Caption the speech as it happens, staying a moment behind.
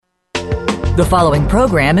The following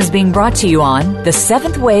program is being brought to you on the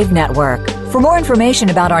Seventh Wave Network. For more information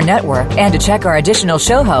about our network and to check our additional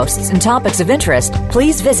show hosts and topics of interest,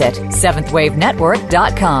 please visit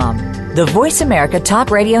seventhwavenetwork.com. The Voice America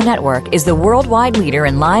Talk Radio Network is the worldwide leader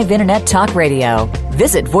in live Internet talk radio.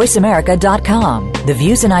 Visit voiceamerica.com. The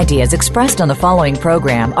views and ideas expressed on the following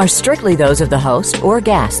program are strictly those of the host or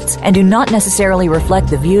guests and do not necessarily reflect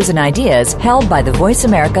the views and ideas held by the Voice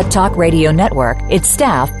America Talk Radio Network, its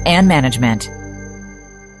staff, and management.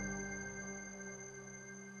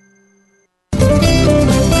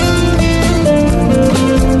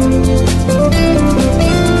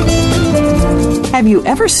 Have you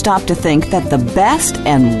ever stopped to think that the best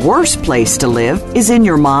and worst place to live is in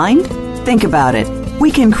your mind? Think about it.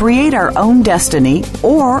 We can create our own destiny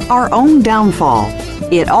or our own downfall.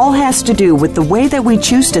 It all has to do with the way that we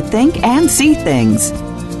choose to think and see things.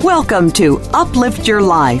 Welcome to Uplift Your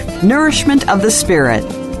Life, Nourishment of the Spirit,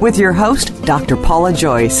 with your host, Dr. Paula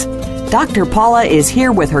Joyce. Dr. Paula is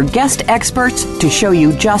here with her guest experts to show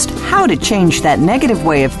you just how to change that negative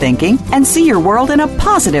way of thinking and see your world in a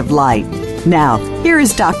positive light. Now, here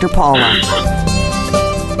is Dr. Paula.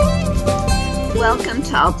 Welcome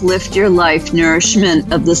to Uplift Your Life,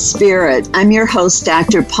 Nourishment of the Spirit. I'm your host,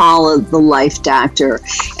 Dr. Paula, the Life Doctor,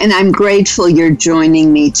 and I'm grateful you're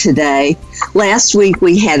joining me today. Last week,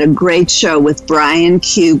 we had a great show with Brian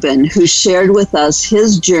Cuban, who shared with us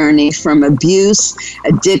his journey from abuse,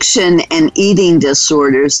 addiction, and eating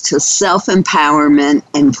disorders to self-empowerment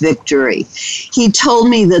and victory. He told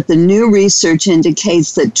me that the new research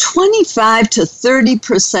indicates that 25 to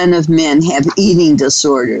 30% of men have eating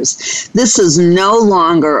disorders. This is no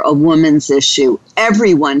longer a woman's issue.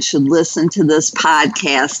 Everyone should listen to this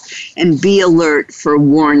podcast and be alert for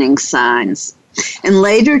warning signs. And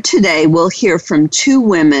later today, we'll hear from two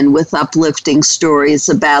women with uplifting stories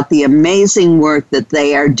about the amazing work that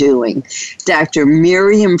they are doing. Dr.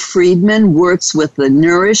 Miriam Friedman works with the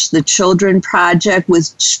Nourish the Children Project,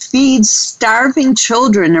 which feeds starving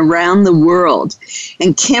children around the world.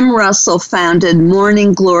 And Kim Russell founded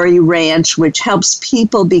Morning Glory Ranch, which helps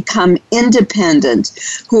people become independent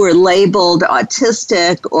who are labeled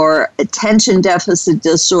autistic or attention deficit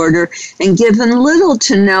disorder and given little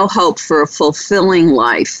to no hope for a fulfilling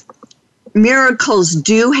life. Miracles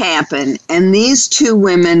do happen, and these two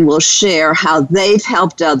women will share how they've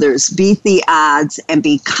helped others beat the odds and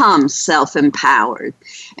become self-empowered.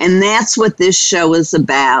 And that's what this show is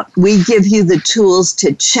about. We give you the tools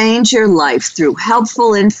to change your life through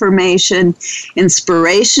helpful information,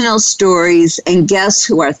 inspirational stories, and guests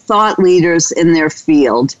who are thought leaders in their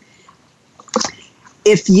field.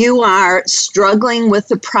 If you are struggling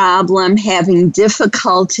with a problem, having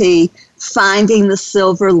difficulty finding the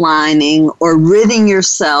silver lining, or ridding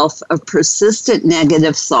yourself of persistent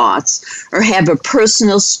negative thoughts, or have a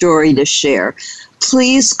personal story to share,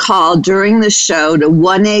 please call during the show to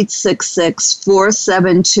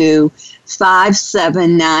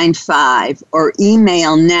 1-866-472-5795 or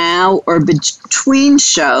email now or between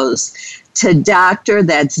shows to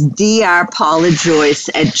that's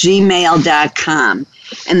drpaulajoyce@gmail.com.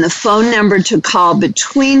 And the phone number to call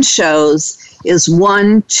between shows is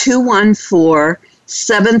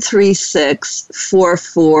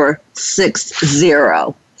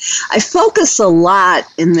 1-214-736-4460. I focus a lot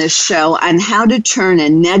in this show on how to turn a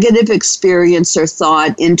negative experience or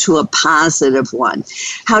thought into a positive one,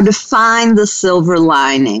 how to find the silver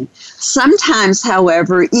lining. Sometimes,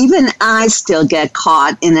 however, even I still get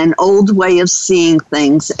caught in an old way of seeing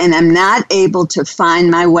things, and I'm not able to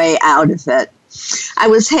find my way out of it. I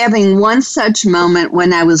was having one such moment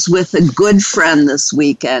when I was with a good friend this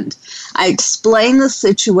weekend. I explained the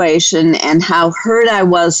situation and how hurt I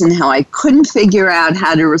was and how I couldn't figure out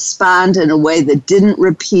how to respond in a way that didn't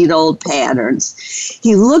repeat old patterns.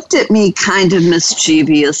 He looked at me kind of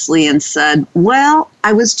mischievously and said, "Well,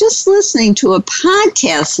 I was just listening to a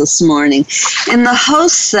podcast this morning, and the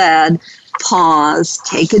host said, pause,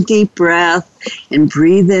 take a deep breath, and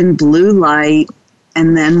breathe in blue light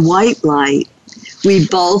and then white light." We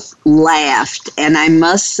both laughed, and I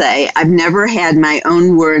must say, I've never had my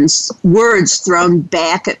own words thrown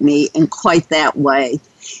back at me in quite that way.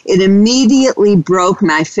 It immediately broke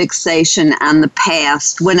my fixation on the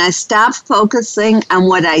past. When I stopped focusing on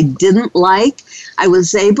what I didn't like, I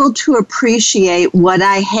was able to appreciate what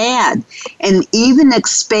I had and even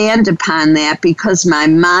expand upon that because my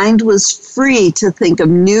mind was free to think of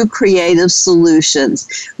new creative solutions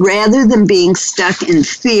rather than being stuck in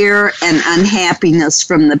fear and unhappiness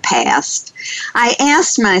from the past. I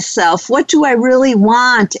asked myself, what do I really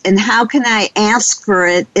want and how can I ask for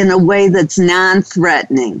it in a way that's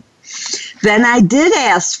non-threatening? Then I did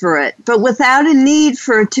ask for it, but without a need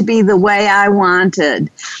for it to be the way I wanted.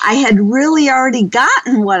 I had really already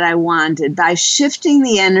gotten what I wanted by shifting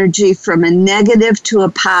the energy from a negative to a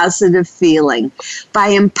positive feeling, by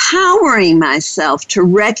empowering myself to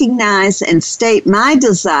recognize and state my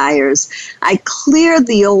desires. I cleared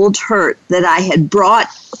the old hurt that I had brought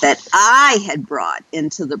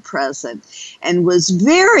into the present, and was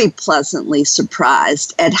very pleasantly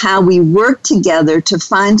surprised at how we worked together to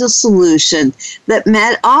find a solution that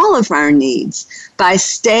met all of our needs. By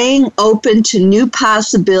staying open to new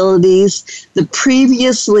possibilities, the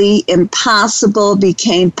previously impossible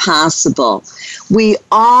became possible. We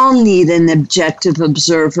all need an objective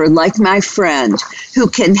observer like my friend who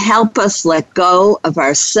can help us let go of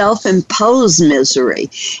our self-imposed misery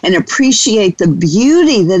and appreciate the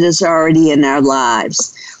beauty that is already in our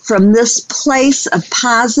lives. From this place of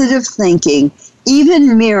positive thinking,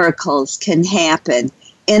 even miracles can happen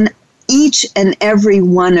in each and every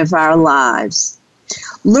one of our lives.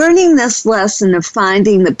 Learning this lesson of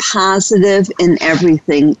finding the positive in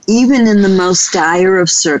everything, even in the most dire of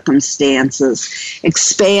circumstances,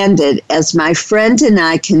 expanded as my friend and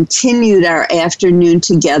I continued our afternoon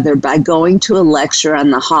together by going to a lecture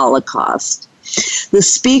on the Holocaust. The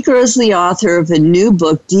speaker is the author of a new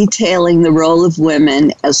book detailing the role of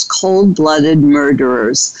women as cold-blooded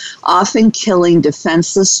murderers, often killing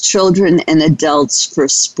defenseless children and adults for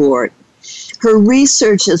sport. Her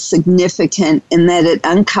research is significant in that it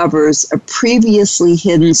uncovers a previously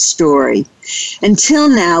hidden story. Until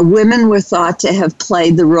now, women were thought to have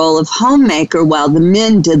played the role of homemaker while the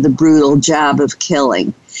men did the brutal job of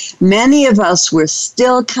killing. Many of us were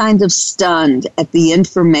still kind of stunned at the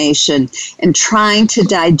information and trying to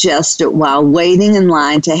digest it while waiting in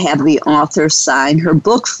line to have the author sign her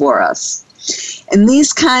book for us. In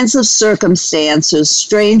these kinds of circumstances,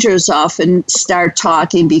 strangers often start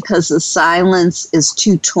talking because the silence is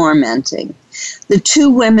too tormenting. The two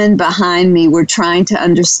women behind me were trying to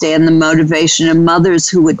understand the motivation of mothers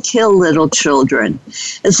who would kill little children.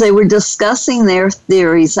 As they were discussing their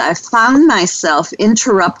theories, I found myself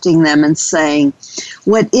interrupting them and saying,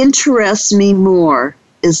 "What interests me more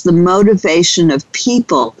is the motivation of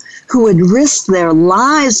people who would risk their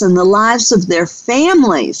lives and the lives of their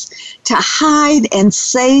families to hide and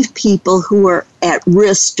save people who were at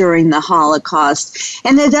risk during the Holocaust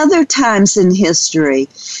and at other times in history.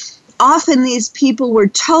 Often these people were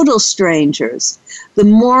total strangers. The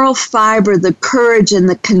moral fiber, the courage, and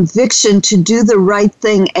the conviction to do the right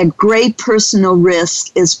thing at great personal risk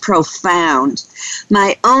is profound.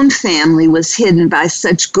 My own family was hidden by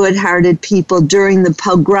such good-hearted people during the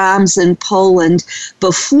pogroms in Poland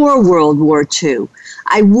before World War II.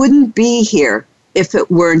 I wouldn't be here if it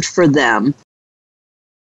weren't for them.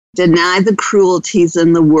 Deny the cruelties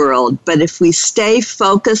in the world, but if we stay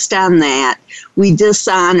focused on that, we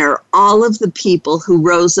dishonor all of the people who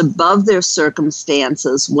rose above their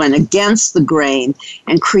circumstances, went against the grain,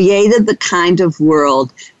 and created the kind of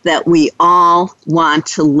world that we all want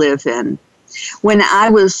to live in. When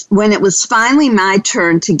it was finally my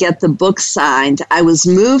turn to get the book signed, I was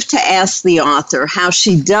moved to ask the author how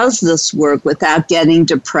she does this work without getting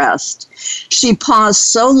depressed. She paused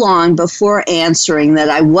so long before answering that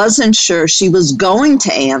I wasn't sure she was going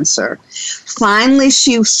to answer. Finally,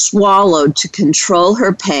 she swallowed to control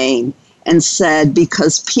her pain and said,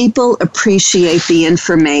 "Because people appreciate the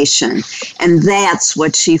information, and that's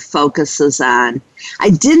what she focuses on."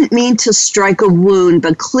 I didn't mean to strike a wound,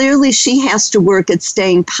 but clearly she has to work at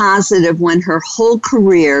staying positive when her whole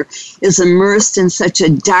career is immersed in such a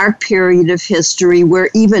dark period of history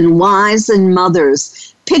where even wives and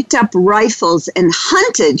mothers picked up rifles and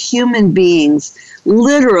hunted human beings,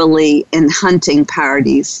 literally in hunting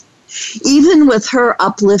parties. Even with her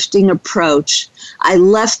uplifting approach, I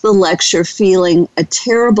left the lecture feeling a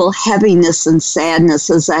terrible heaviness and sadness,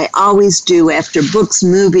 as I always do after books,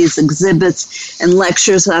 movies, exhibits, and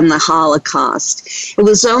lectures on the Holocaust. It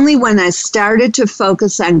was only when I started to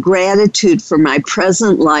focus on gratitude for my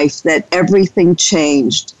present life that everything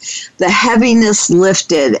changed. The heaviness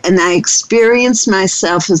lifted, and I experienced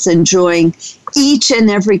myself as enjoying each and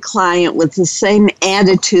every client with the same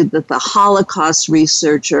attitude that the Holocaust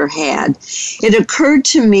researcher had. It occurred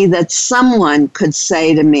to me that someone could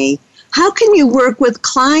say to me, "How can you work with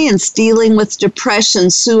clients dealing with depression,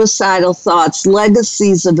 suicidal thoughts,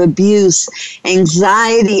 legacies of abuse,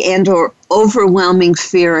 anxiety, and or overwhelming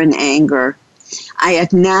fear and anger?" I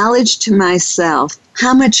acknowledged to myself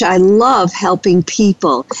how much I love helping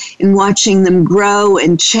people and watching them grow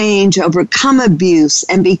and change, overcome abuse,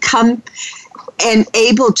 and become and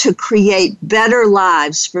able to create better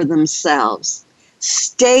lives for themselves.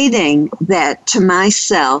 Stating that to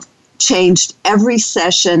myself changed every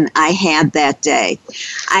session I had that day.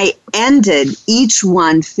 I ended each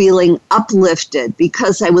one feeling uplifted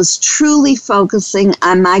because I was truly focusing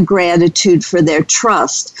on my gratitude for their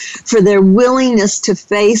trust, for their willingness to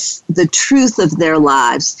face the truth of their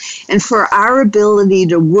lives, and for our ability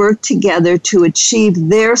to work together to achieve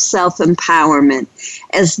their self-empowerment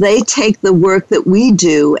as they take the work that we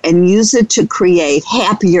do and use it to create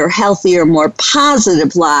happier, healthier, more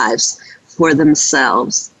positive lives for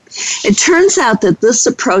themselves. It turns out that this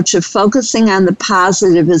approach of focusing on the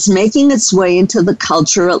positive is making its way into the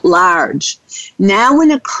culture at large. Now,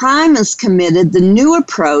 when a crime is committed, the new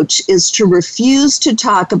approach is to refuse to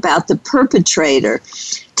talk about the perpetrator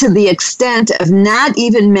to the extent of not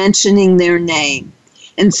even mentioning their name.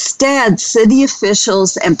 Instead, city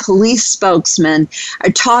officials and police spokesmen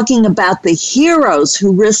are talking about the heroes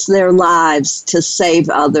who risk their lives to save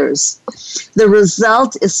others. The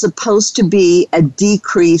result is supposed to be a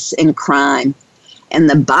decrease in crime. And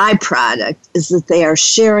the byproduct is that they are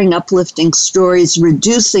sharing uplifting stories,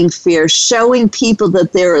 reducing fear, showing people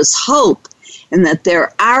that there is hope, and that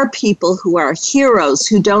there are people who are heroes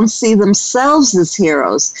who don't see themselves as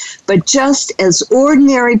heroes, but just as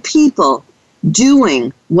ordinary people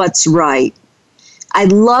doing what's right. I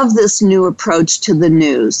love this new approach to the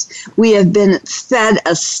news. We have been fed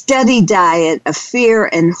a steady diet of fear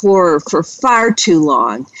and horror for far too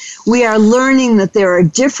long. We are learning that there are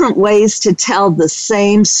different ways to tell the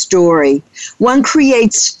same story. One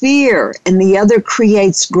creates fear and the other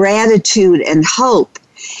creates gratitude and hope.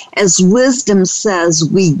 As wisdom says,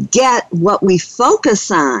 we get what we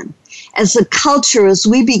focus on. As a culture, as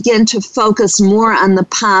we begin to focus more on the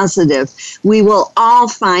positive, we will all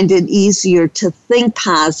find it easier to think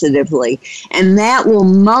positively, and that will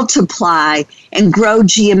multiply and grow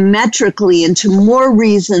geometrically into more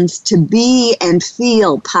reasons to be and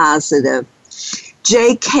feel positive.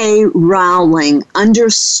 J.K. Rowling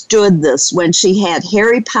understood this when she had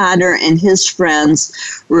Harry Potter and his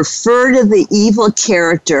friends refer to the evil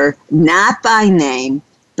character not by name,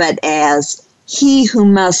 but as he who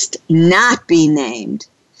must not be named.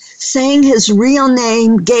 Saying his real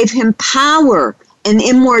name gave him power and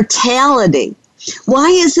immortality. Why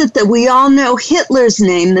is it that we all know Hitler's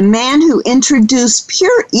name, the man who introduced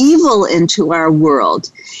pure evil into our world,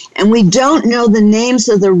 and we don't know the names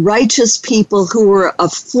of the righteous people who were a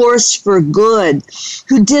force for good,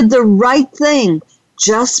 who did the right thing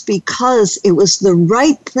just because it was the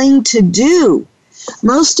right thing to do?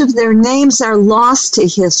 Most of their names are lost to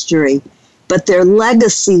history, but their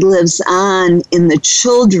legacy lives on in the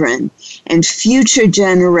children and future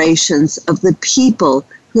generations of the people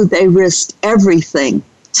who they risked everything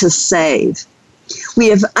to save. We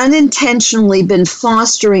have unintentionally been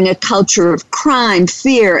fostering a culture of crime,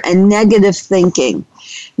 fear, and negative thinking.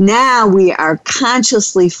 Now we are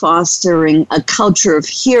consciously fostering a culture of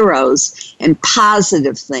heroes and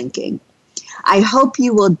positive thinking. I hope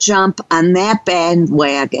you will jump on that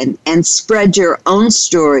bandwagon and spread your own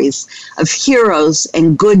stories of heroes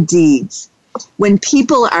and good deeds. When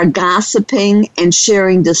people are gossiping and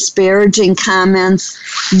sharing disparaging comments,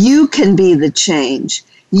 you can be the change.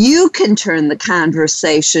 You can turn the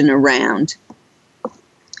conversation around.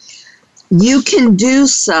 You can do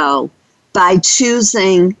so by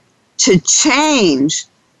choosing to change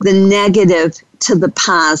the negative to the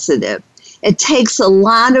positive. It takes a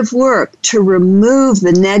lot of work to remove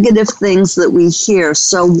the negative things that we hear,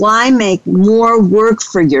 so why make more work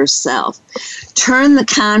for yourself? Turn the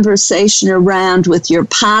conversation around with your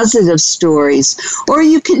positive stories, or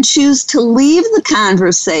you can choose to leave the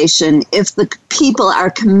conversation if the people are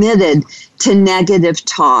committed to negative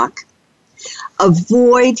talk.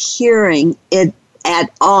 Avoid hearing it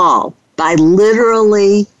at all by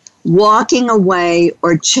literally walking away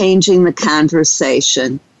or changing the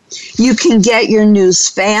conversation. You can get your news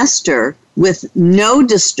faster with no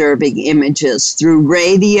disturbing images through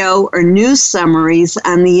radio or news summaries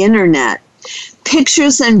on the internet.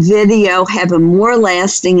 Pictures and video have a more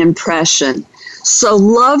lasting impression. So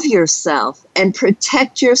love yourself and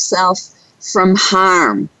protect yourself from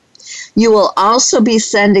harm. You will also be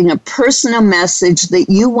sending a personal message that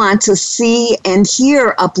you want to see and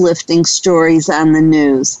hear uplifting stories on the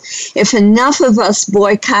news. If enough of us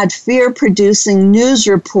boycott fear-producing news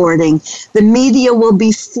reporting, the media will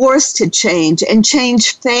be forced to change and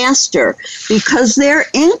change faster because their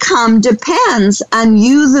income depends on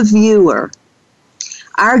you, the viewer.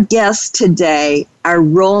 Our guests today are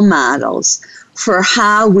role models for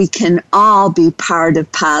how we can all be part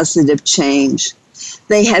of positive change.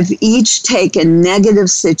 They have each taken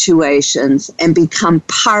negative situations and become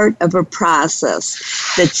part of a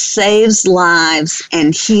process that saves lives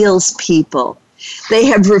and heals people. They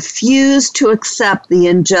have refused to accept the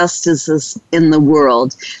injustices in the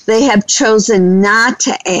world. They have chosen not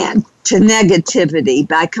to add to negativity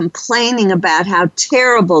by complaining about how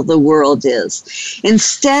terrible the world is.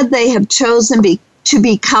 Instead, they have chosen to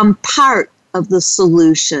become part of the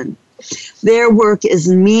solution. Their work is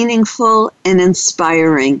meaningful and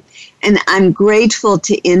inspiring, and I'm grateful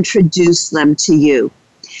to introduce them to you.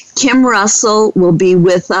 Kim Russell will be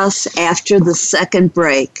with us after the second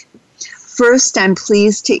break. First, I'm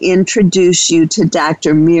pleased to introduce you to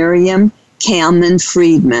Dr. Miriam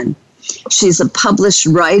Kalman-Friedman. She's a published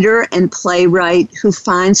writer and playwright who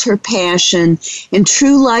finds her passion in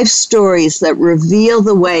true life stories that reveal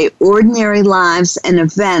the way ordinary lives and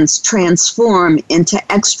events transform into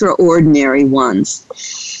extraordinary ones.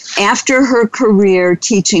 After her career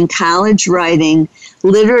teaching college writing,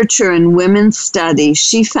 literature, and women's studies,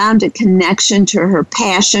 she found a connection to her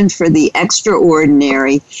passion for the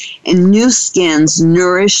extraordinary, and New Skins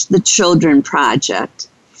Nourish the Children project.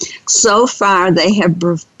 So far, they have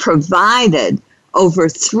provided over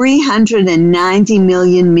 390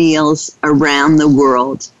 million meals around the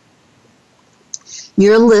world.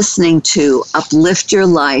 You're listening to Uplift Your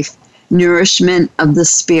Life, Nourishment of the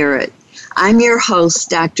Spirit. I'm your host,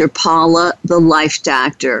 Dr. Paula, the Life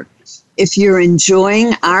Doctor. If you're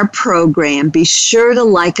enjoying our program, be sure to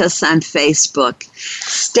like us on Facebook.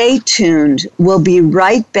 Stay tuned. We'll be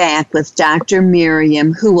right back with Dr.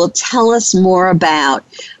 Miriam, who will tell us more about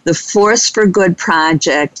the Force for Good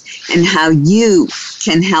project and how you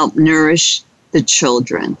can help nourish the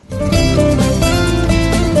children.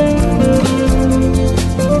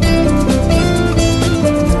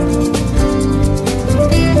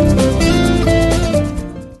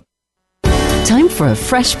 Time for a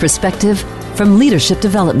fresh perspective. From leadership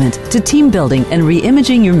development to team building and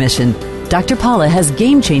re-imaging your mission, Dr. Paula has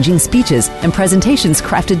game-changing speeches and presentations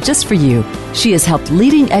crafted just for you. She has helped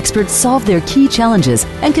leading experts solve their key challenges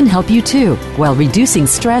and can help you too, while reducing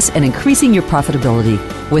stress and increasing your profitability.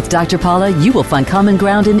 With Dr. Paula, you will find common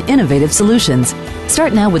ground and innovative solutions.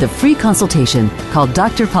 Start now with a free consultation. Call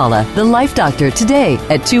Dr. Paula, the Life Doctor, today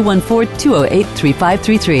at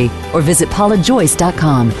 214-208-3533 or visit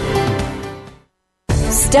paulajoyce.com.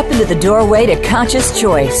 Step into the doorway to conscious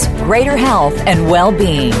choice, greater health, and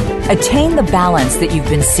well-being. Attain the balance that you've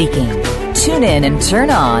been seeking. Tune in and turn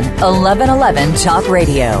on 1111 Talk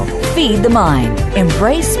Radio. Feed the mind.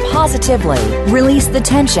 Embrace positively. Release the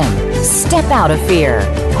tension. Step out of fear.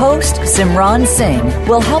 Host Simran Singh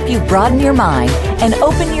will help you broaden your mind and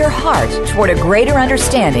open your heart toward a greater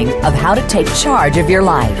understanding of how to take charge of your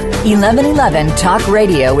life. 1111 Talk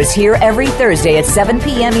Radio is here every Thursday at 7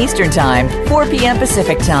 p.m. Eastern Time, 4 p.m.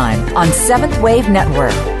 Pacific Time on 7th Wave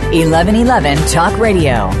Network. 1111 Talk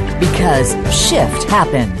Radio, because shift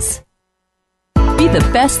happens. Be the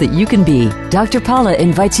best that you can be. Dr. Paula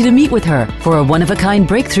invites you to meet with her for a one-of-a-kind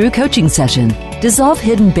breakthrough coaching session. Dissolve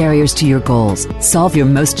hidden barriers to your goals, solve your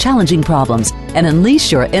most challenging problems, and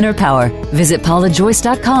unleash your inner power. Visit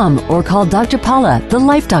paulajoyce.com or call Dr. Paula, the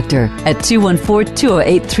Life Doctor, at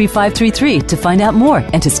 214-208-3533 to find out more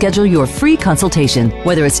and to schedule your free consultation.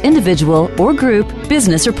 Whether it's individual or group,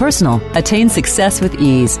 business or personal, attain success with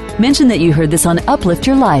ease. Mention that you heard this on Uplift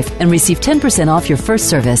Your Life and receive 10% off your first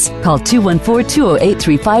service. Call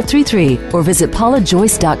 214-208-3533 or visit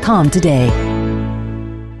paulajoyce.com today.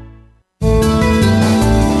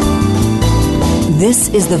 This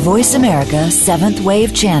is the Voice America 7th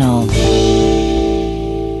Wave Channel.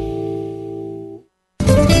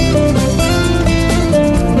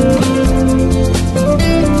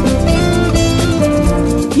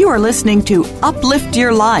 You are listening to Uplift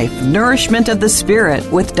Your Life, Nourishment of the Spirit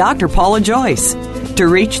with Dr. Paula Joyce. To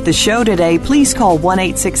reach the show today, please call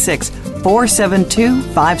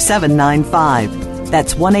 1-866-472-5795.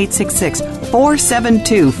 That's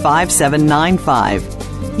 1-866-472-5795.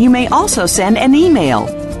 You may also send an email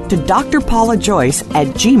to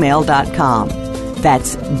drpaulajoyce@gmail.com.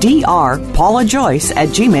 That's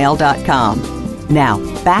drpaulajoyce@gmail.com. Now,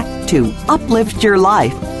 back to Uplift Your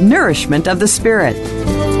Life, Nourishment of the Spirit.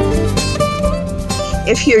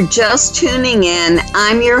 If you're just tuning in,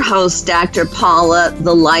 I'm your host, Dr. Paula,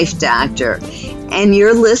 the Life Doctor, and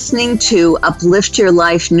you're listening to Uplift Your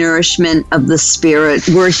Life, Nourishment of the Spirit.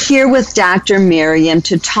 We're here with Dr. Miriam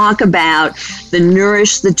to talk about the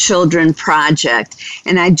Nourish the Children project.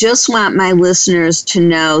 And I just want my listeners to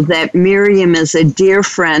know that Miriam is a dear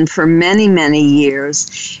friend for many, many years.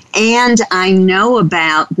 And I know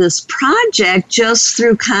about this project just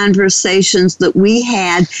through conversations that we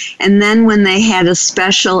had, and then when they had a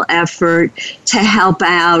special effort to help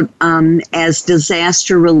out as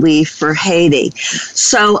disaster relief for Haiti.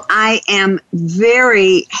 So I am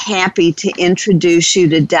very happy to introduce you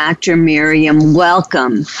to Dr. Miriam.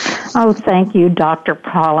 Welcome. Oh, thank you, Dr.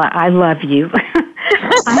 Paula. I love you.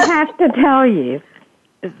 I have to tell you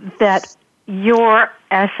that your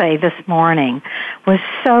essay this morning was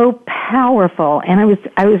so powerful, and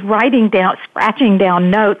I was writing down, scratching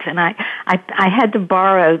down notes, and I had to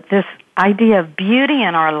borrow this idea of beauty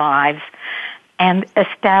in our lives and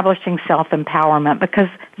establishing self-empowerment, because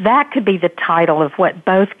that could be the title of what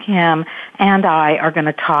both Kim and I are going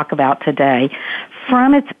to talk about today.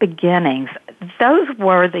 From its beginnings, those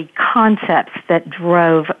were the concepts that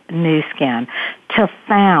drove Nu Skin to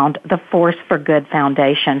found the Force for Good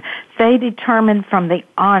Foundation. They determined from the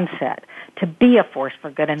onset to be a force for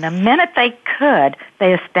good, and the minute they could,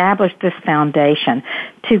 they established this foundation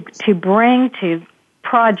to bring to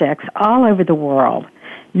projects all over the world,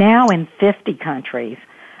 now in 50 countries,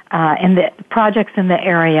 in the projects in the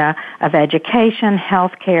area of education,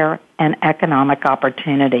 healthcare, and economic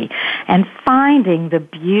opportunity, and finding the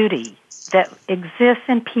beauty that exists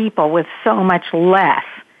in people with so much less,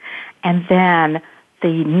 and then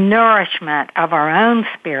the nourishment of our own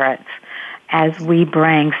spirits as we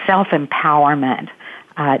bring self-empowerment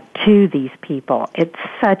to these people. It's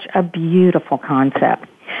such a beautiful concept.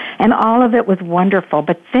 And all of it was wonderful.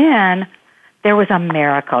 But then there was a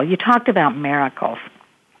miracle. You talked about miracles.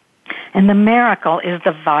 And the miracle is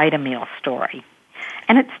the Vitamil story.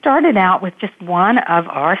 And it started out with just one of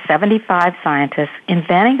our 75 scientists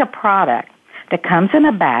inventing a product that comes in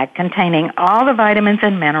a bag containing all the vitamins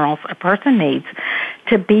and minerals a person needs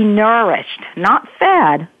to be nourished, not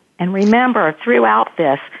fed. And remember, throughout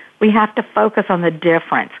this, we have to focus on the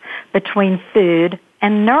difference between food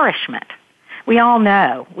and nourishment. We all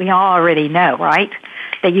already know, right,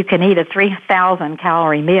 that you can eat a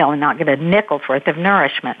 3,000-calorie meal and not get a nickel's worth of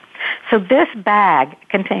nourishment. So this bag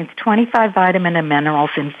contains 25 vitamins and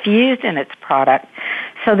minerals infused in its product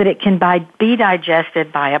so that it can be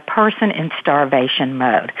digested by a person in starvation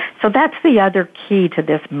mode. So that's the other key to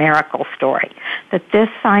this miracle story, that this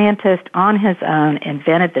scientist on his own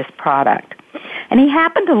invented this product. And he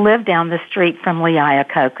happened to live down the street from Lee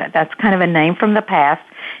Iacocca. That's kind of a name from the past.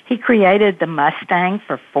 He created the Mustang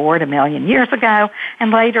for Ford a million years ago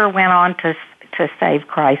and later went on to save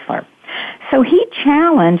Chrysler. So he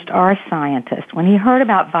challenged our scientist when he heard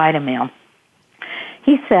about Vitamil.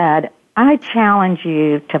 He said, I challenge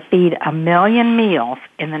you to feed 1 million meals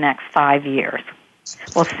in the next 5 years.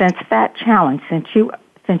 Well, since that challenge, since you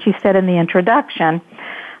said in the introduction,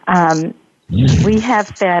 we have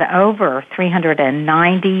fed over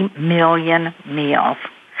 390 million meals.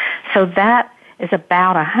 So that is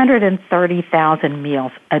about 130,000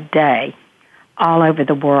 meals a day all over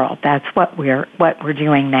the world. That's what we're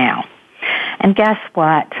doing now. And guess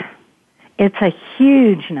what? It's a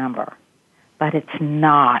huge number, but it's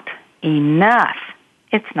not enough.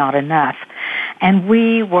 It's not enough. And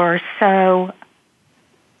we were so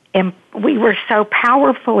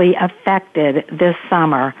powerfully affected this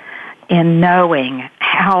summer in knowing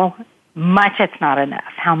how much it's not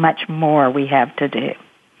enough, how much more we have to do.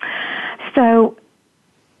 So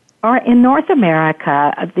in North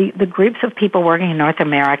America, the groups of people working in North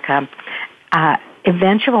America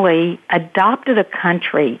eventually adopted a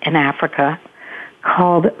country in Africa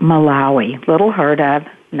called Malawi. Little heard of,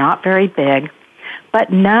 not very big,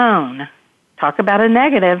 but known, talk about a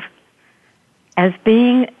negative, as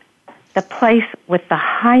being the place with the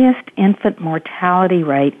highest infant mortality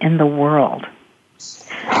rate in the world.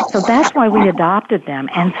 So that's why we adopted them.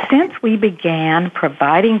 And since we began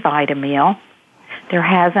providing Vitamil, there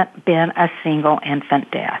hasn't been a single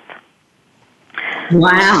infant death.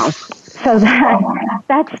 Wow. So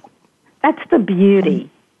that's the beauty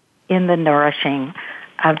in the nourishing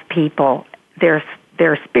of people, their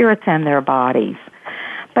spirits and their bodies.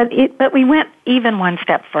 But we went even one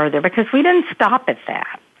step further because we didn't stop at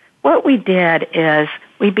that. What we did is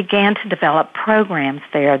we began to develop programs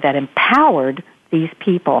there that empowered these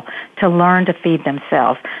people to learn to feed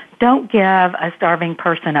themselves. Don't give a starving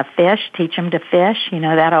person a fish, teach them to fish. You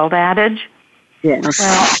know that old adage? Yes.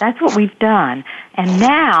 Well, that's what we've done. And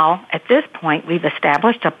now, at this point, we've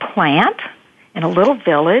established a plant in a little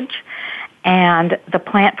village, and the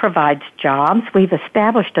plant provides jobs. We've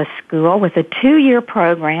established a school with a 2-year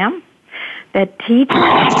program that teaches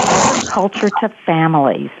agriculture to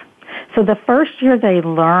families. So the first year they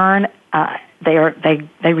learn, they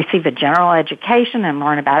receive a general education and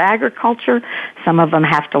learn about agriculture. Some of them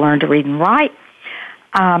have to learn to read and write.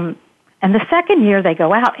 And the second year, they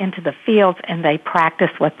go out into the fields and they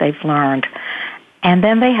practice what they've learned. And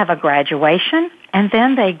then they have a graduation, and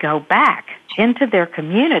then they go back into their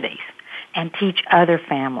communities and teach other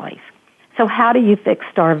families. So how do you fix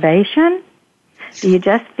starvation? Do you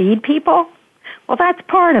just feed people? Well, that's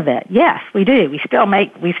part of it. Yes, we do. We still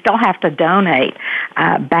have to donate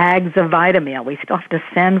bags of Vitamil. We still have to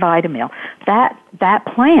send Vitamil. That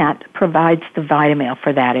plant provides the Vitamil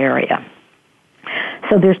for that area.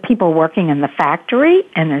 So there's people working in the factory,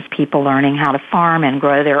 and there's people learning how to farm and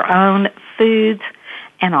grow their own foods,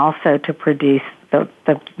 and also to produce the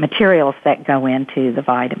materials that go into the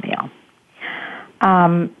Vitamil.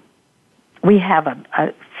 We have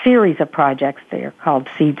a series of projects there called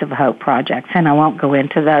Seeds of Hope projects, and I won't go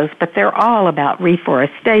into those, but they're all about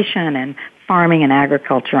reforestation and farming and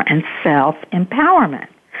agriculture and self-empowerment.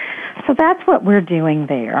 So that's what we're doing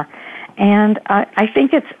there. And I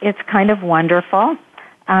think it's kind of wonderful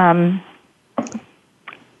that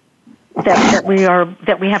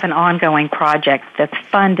we have an ongoing project that's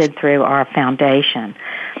funded through our foundation.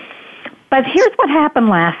 But here's what happened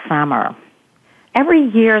last summer. Every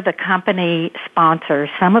year the company sponsors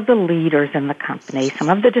some of the leaders in the company, some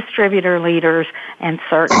of the distributor leaders and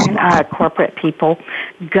certain corporate people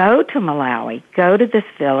go to Malawi, go to this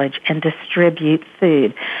village and distribute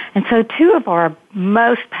food. And so two of our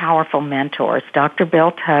most powerful mentors, Dr.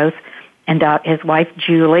 Bill Toth and his wife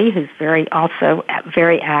Julie, who's also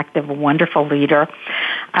very active, a wonderful leader,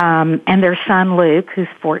 and their son Luke, who's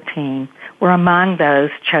 14, were among those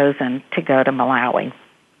chosen to go to Malawi.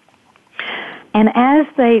 And as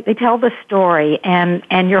they tell the story,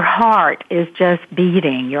 and your heart is just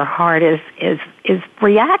beating, your heart is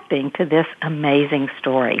reacting to this amazing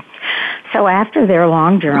story. So after their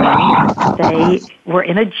long journey, they were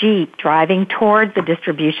in a Jeep driving toward the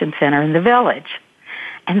distribution center in the village.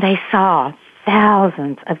 And they saw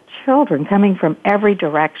thousands of children coming from every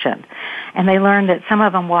direction. And they learned that some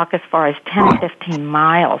of them walk as far as 10 or 15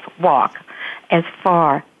 miles, walk as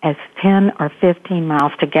far as 10 or 15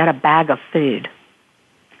 miles to get a bag of food.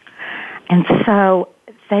 And so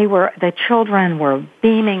the children were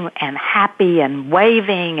beaming and happy and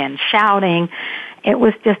waving and shouting. It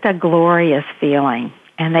was just a glorious feeling.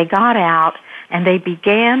 And they got out and they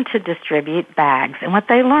began to distribute bags. And what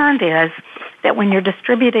they learned is that when you're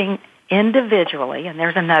distributing individually, and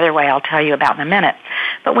there's another way I'll tell you about in a minute,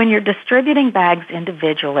 but when you're distributing bags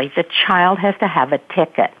individually, the child has to have a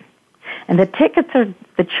ticket. And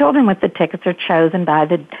the children with the tickets are chosen by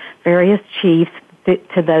the various chiefs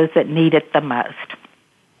to those that need it the most.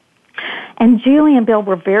 And Julie and Bill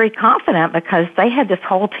were very confident because they had this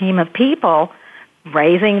whole team of people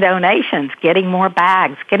raising donations, getting more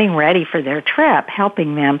bags, getting ready for their trip,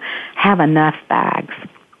 helping them have enough bags.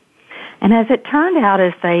 And as it turned out,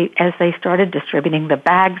 as they started distributing the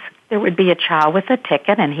bags, there would be a child with a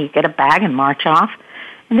ticket, and he'd get a bag and march off.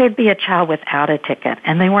 And there'd be a child without a ticket,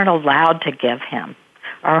 and they weren't allowed to give him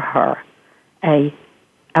or her a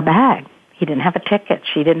bag. He didn't have a ticket.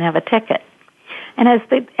 She didn't have a ticket. And as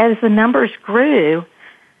the numbers grew,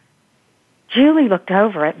 Julie looked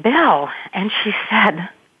over at Bill, and she said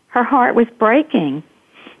her heart was breaking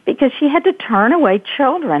because she had to turn away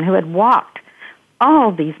children who had walked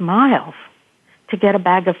all these miles to get a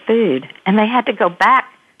bag of food, and they had to go back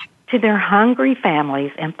to their hungry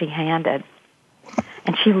families empty-handed.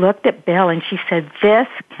 And she looked at Bill and she said, "This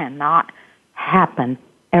cannot happen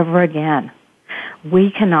ever again. We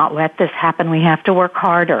cannot let this happen. We have to work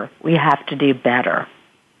harder. We have to do better."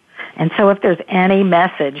 And so if there's any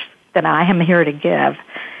message that I am here to give,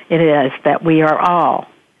 it is that we are all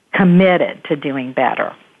committed to doing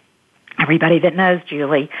better. Everybody that knows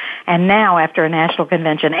Julie, and now after a national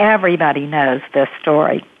convention, everybody knows this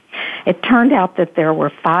story. It turned out that there were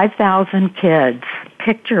 5,000 kids.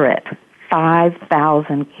 Picture it.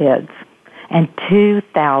 5,000 kids, and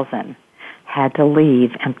 2,000 had to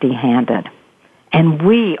leave empty-handed. And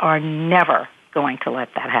we are never going to let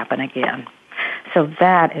that happen again. So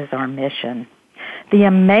that is our mission. The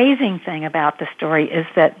amazing thing about the story is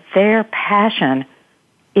that their passion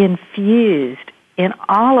infused in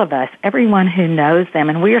all of us, everyone who knows them,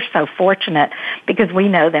 and we are so fortunate because we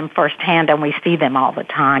know them firsthand and we see them all the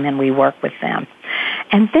time and we work with them.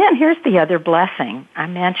 And then here's the other blessing. I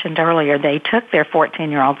mentioned earlier they took their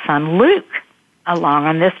 14-year-old son, Luke, along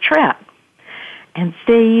on this trip. And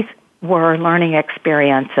these were learning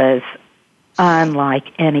experiences unlike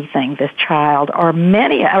anything this child or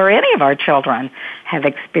any of our children have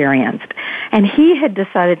experienced. And he had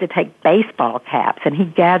decided to take baseball caps, and he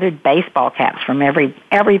gathered baseball caps from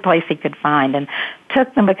every place he could find and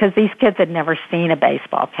took them because these kids had never seen a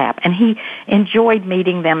baseball cap. And he enjoyed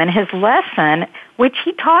meeting them. And his lesson, which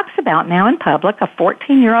he talks about now in public, a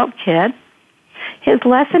 14-year-old kid, his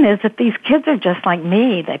lesson is that these kids are just like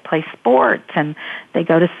me. They play sports and they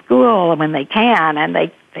go to school when they can, and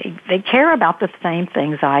they care about the same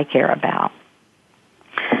things I care about.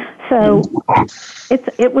 So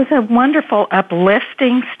it was a wonderful,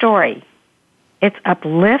 uplifting story. It's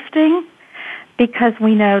uplifting because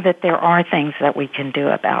we know that there are things that we can do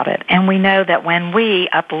about it. And we know that when we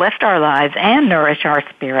uplift our lives and nourish our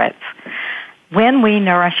spirits, when we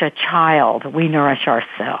nourish a child, we nourish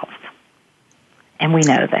ourselves. And we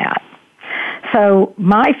know that. So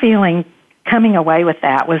my feeling coming away with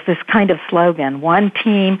that was this kind of slogan, one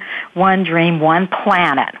team, one dream, one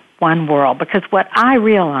planet, one world. Because what I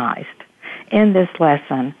realized in this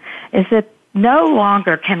lesson is that no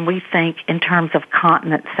longer can we think in terms of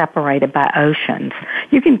continents separated by oceans.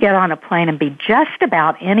 You can get on a plane and be just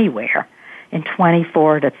about anywhere in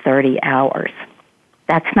 24 to 30 hours.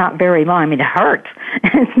 That's not very long. I mean, it hurts.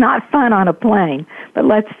 It's not fun on a plane, but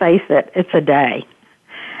let's face it, it's a day.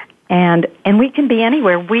 And we can be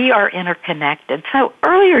anywhere. We are interconnected. So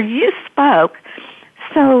earlier you spoke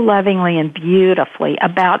so lovingly and beautifully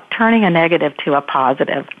about turning a negative to a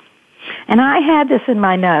positive. And I had this in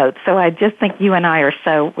my notes, so I just think you and I we're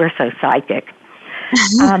so psychic.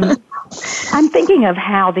 I'm thinking of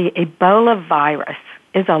how the Ebola virus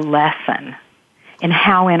is a lesson in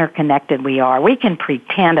how interconnected we are. We can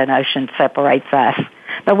pretend an ocean separates us,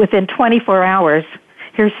 but within 24 hours,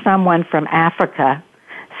 here's someone from Africa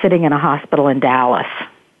sitting in a hospital in Dallas.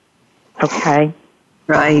 Okay?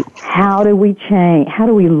 Right. How do we change? How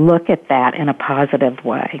do we look at that in a positive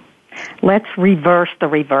way? Let's reverse the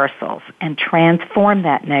reversals and transform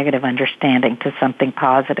that negative understanding to something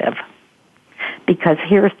positive. Because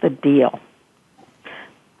here's the deal.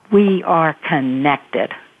 We are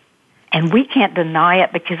connected. And we can't deny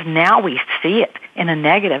it because now we see it in a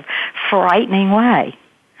negative, frightening way.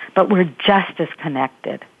 But we're just as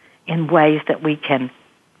connected in ways that we can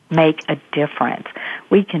make a difference.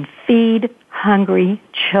 We can feed hungry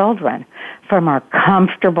children from our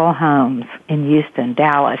comfortable homes in Houston,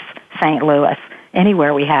 Dallas, St. Louis,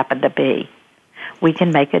 anywhere we happen to be. We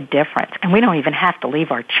can make a difference. And we don't even have to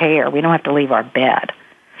leave our chair. We don't have to leave our bed.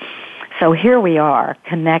 So here we are,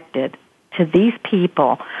 connected to these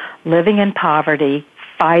people living in poverty,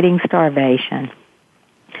 fighting starvation.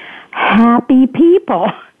 Happy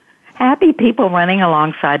people running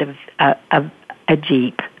alongside of a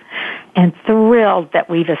Jeep. And thrilled that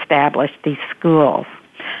we've established these schools.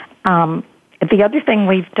 The other thing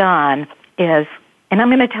we've done is, and I'm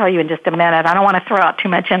going to tell you in just a minute, I don't want to throw out too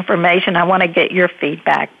much information, I want to get your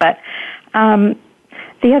feedback, but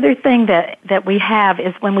the other thing that we have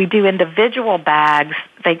is when we do individual bags,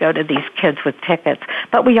 they go to these kids with tickets,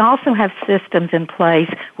 but we also have systems in place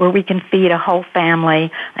where we can feed a whole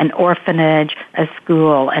family, an orphanage, a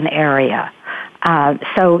school, an area.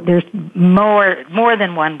 So there's more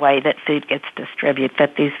than one way that food gets distributed,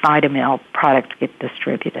 that these Vitamil products get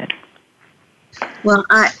distributed. Well,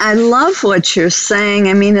 I love what you're saying.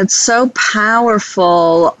 I mean, it's so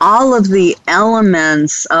powerful, all of the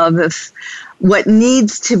elements of what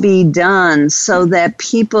needs to be done so that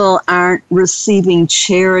people aren't receiving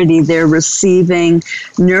charity, they're receiving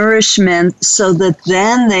nourishment so that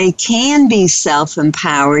then they can be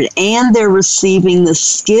self-empowered, and they're receiving the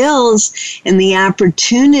skills and the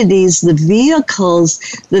opportunities, the vehicles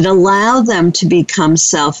that allow them to become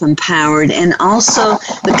self-empowered, and also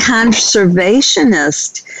the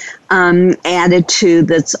conservationist attitude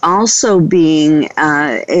that's also being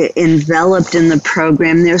enveloped in the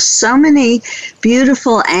program. There's so many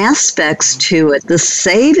beautiful aspects to it. The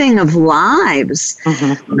saving of lives.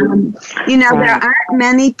 Mm-hmm. There aren't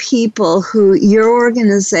many people who, your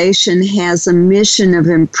organization has a mission of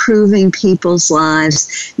improving people's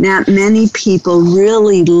lives. Not many people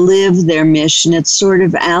really live their mission. It's sort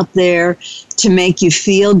of out there to make you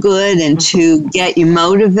feel good and to get you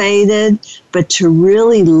motivated, but to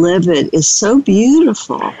really live it is so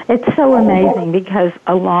beautiful. It's so amazing because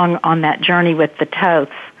along on that journey with the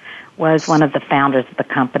totes was one of the founders of the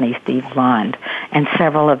company, Steve Lund, and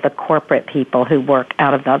several of the corporate people who work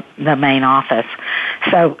out of the main office.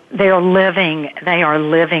 So they are living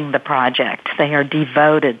the project. They are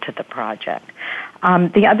devoted to the project.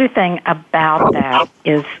 The other thing about that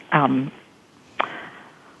is,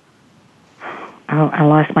 Oh, I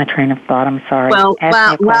lost my train of thought. I'm sorry. Well,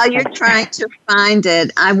 while you're trying to find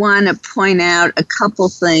it, I want to point out a couple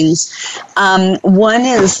things. One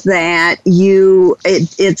is that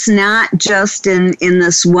it's not just in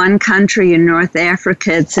this one country in North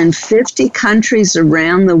Africa. It's in 50 countries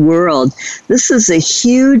around the world. This is a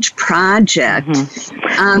huge project.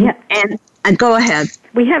 Mm-hmm. And go ahead.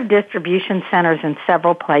 We have distribution centers in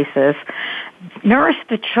several places. Nourish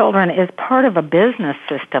the Children is part of a business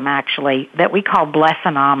system, actually, that we call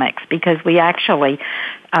Blessonomics, because we actually,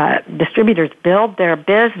 distributors build their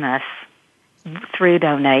business through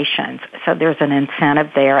donations. So there's an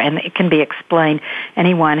incentive there, and it can be explained.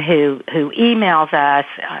 Anyone who emails us,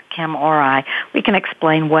 Kim or I, we can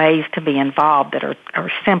explain ways to be involved that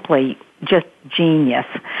are simply just genius.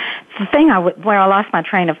 The thing where I lost my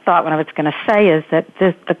train of thought when I was going to say is that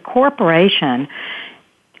the corporation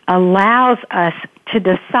allows us to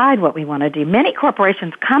decide what we want to do. Many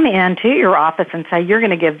corporations come into your office and say, you're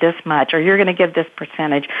going to give this much or you're going to give this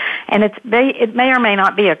percentage. And it may or may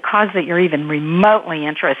not be a cause that you're even remotely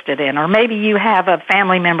interested in. Or maybe you have a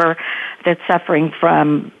family member that's suffering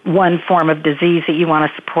from one form of disease that you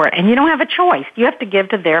want to support. And you don't have a choice. You have to give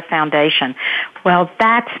to their foundation. Well,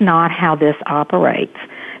 that's not how this operates.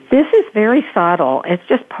 This is very subtle. It's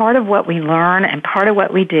just part of what we learn and part of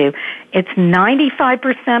what we do. It's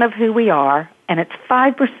 95% of who we are, and it's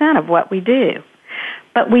 5% of what we do.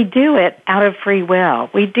 But we do it out of free will.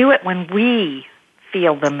 We do it when we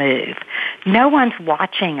feel the move. No one's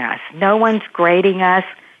watching us. No one's grading us.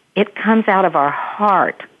 It comes out of our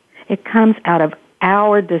heart. It comes out of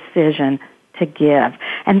our decision to give.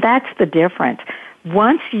 And that's the difference.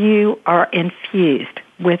 Once you are infused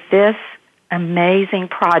with this amazing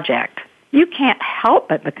project, you can't help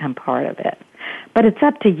but become part of it. But it's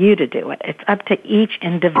up to you to do it. It's up to each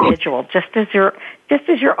individual. Just as your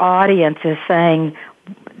audience is saying,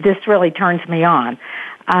 this really turns me on.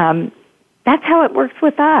 That's how it works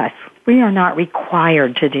with us. We are not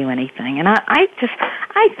required to do anything. And I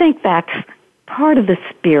think that's part of the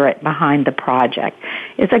spirit behind the project.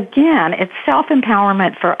 Is again, it's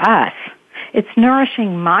self-empowerment for us. It's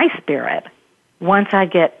nourishing my spirit once I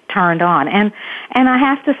get turned on. And I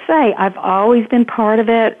have to say, I've always been part of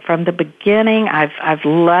it from the beginning. I've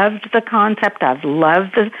loved the concept. I've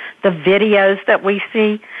loved the videos that we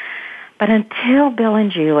see. But until Bill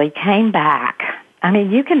and Julie came back, I mean,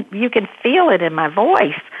 you can feel it in my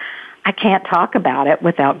voice. I can't talk about it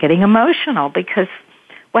without getting emotional because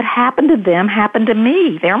what happened to them happened to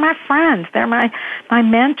me. They're my friends. They're my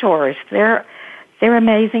mentors. They're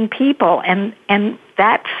amazing people. And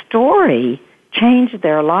that story changed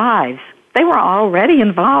their lives. They were already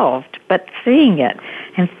involved, but seeing it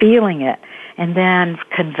and feeling it and then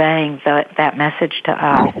conveying that message to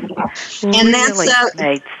us really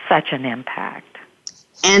made such an impact.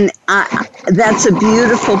 And that's a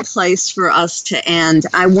beautiful place for us to end.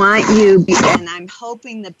 I want you, and I'm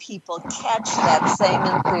hoping that people catch that same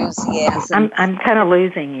enthusiasm. I'm kind of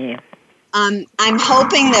losing you. I'm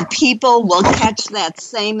hoping that people will catch that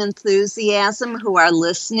same enthusiasm who are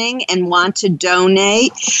listening and want to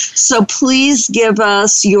donate. So please give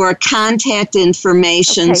us your contact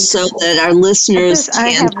information so that our listeners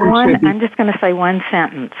can contribute. I'm just going to say one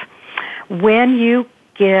sentence. When you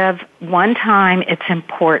give one time, it's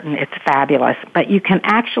important, it's fabulous, but you can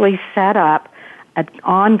actually set up an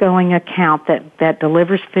ongoing account that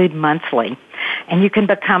delivers food monthly. And you can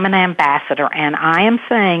become an ambassador. And I am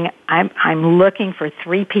saying I'm looking for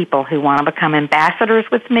 3 people who want to become ambassadors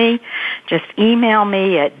with me. Just email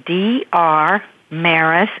me at drmaris,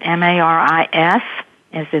 M-A-R-I-S,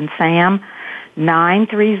 as in Sam,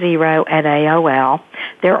 930@AOL.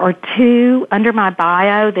 There are 2, under my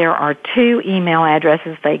bio, there are 2 email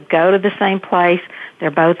addresses. They go to the same place.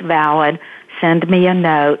 They're both valid. Send me a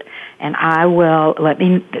note. And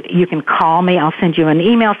you can call me. I'll send you an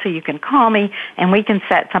email so you can call me and we can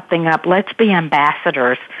set something up. Let's be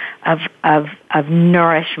ambassadors of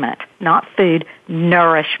nourishment, not food,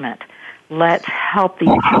 nourishment. Let's help these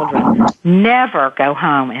children never go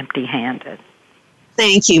home empty-handed.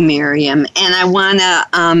 Thank you, Miriam. And I want to,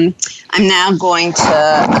 I'm now going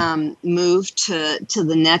to move to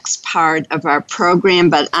the next part of our program,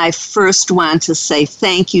 but I first want to say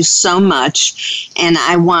thank you so much. And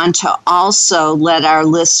I want to also let our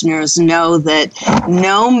listeners know that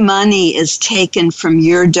no money is taken from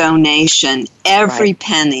your donation. Every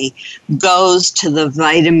penny goes to the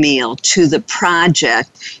VitaMeal, to the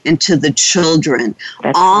project, and to the children.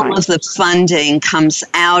 All of the funding comes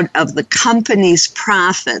out of the company's profit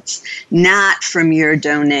profits, not from your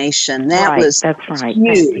donation. That's right.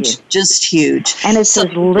 Huge, just huge. And it's as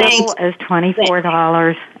little as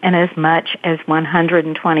 $24 and as much as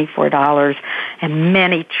 $124 and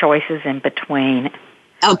many choices in between.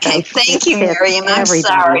 Okay, thank you, Miriam. I'm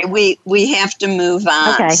sorry. We have to move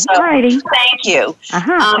on. Okay, all righty. Thank you.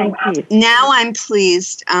 Thank you. Now I'm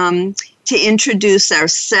pleased to introduce our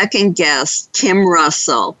second guest, Kim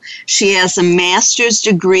Russell. She has a master's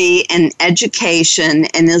degree in education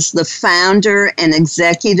and is the founder and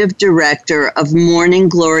executive director of Morning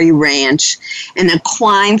Glory Ranch, an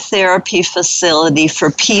equine therapy facility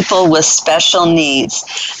for people with special needs.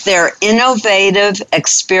 Their innovative,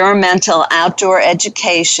 experimental outdoor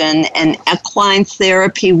education and equine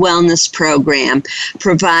therapy wellness program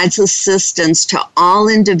provides assistance to all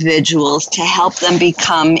individuals to help them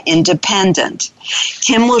become independent.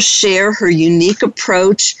 Kim will share her unique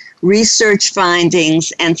approach, research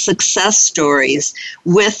findings, and success stories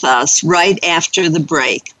with us right after the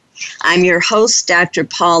break. I'm your host, Dr.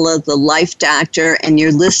 Paula, the Life Doctor, and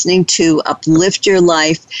you're listening to Uplift Your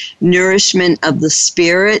Life, Nourishment of the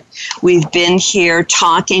Spirit. We've been here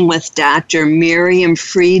talking with Dr. Miriam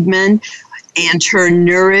Friedman and her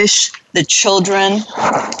Nourish the Children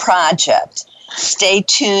project. Stay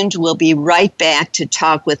tuned. We'll be right back to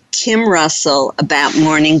talk with Kim Russell about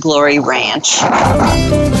Morning Glory Ranch.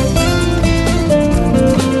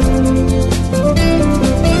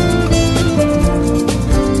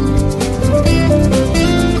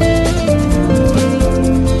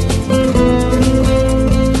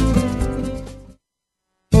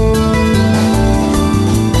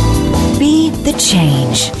 Be the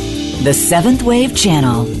change. The Seventh Wave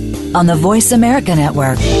Channel on the Voice America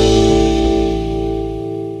Network.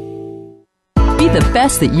 Be the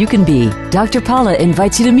best that you can be. Dr. Paula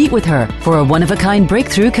invites you to meet with her for a one-of-a-kind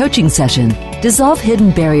breakthrough coaching session. Dissolve hidden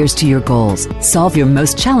barriers to your goals, solve your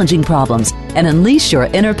most challenging problems, and unleash your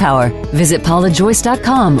inner power. Visit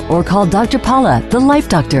paulajoyce.com or call Dr. Paula, the Life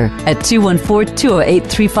Doctor, at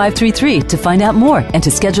 214-208-3533 to find out more and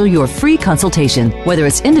to schedule your free consultation. Whether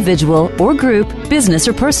it's individual or group, business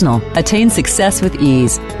or personal, attain success with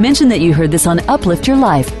ease. Mention that you heard this on Uplift Your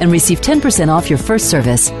Life and receive 10% off your first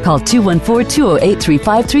service. Call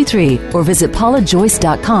 214-208-3533 or visit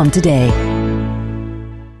paulajoyce.com today.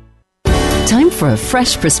 Time for a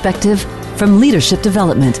fresh perspective. From leadership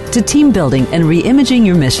development to team building and re-imaging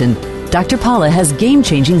your mission, Dr. Paula has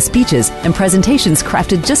game-changing speeches and presentations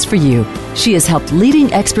crafted just for you. She has helped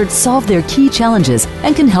leading experts solve their key challenges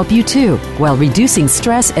and can help you too, while reducing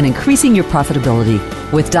stress and increasing your profitability.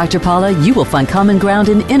 With Dr. Paula, you will find common ground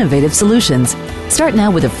and innovative solutions. Start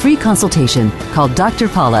now with a free consultation. Call Dr.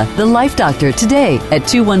 Paula, the Life Doctor, today at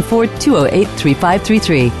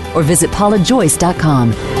 214-208-3533 or visit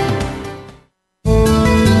paulajoyce.com.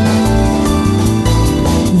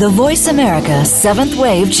 The Voice America Seventh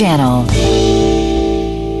Wave Channel.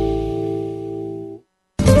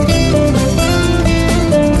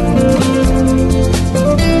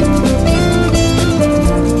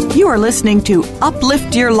 You are listening to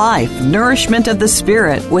Uplift Your Life, Nourishment of the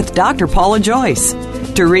Spirit with Dr. Paula Joyce.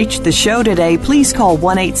 To reach the show today, please call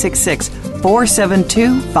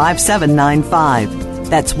 1-866-472-5795.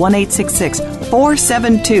 That's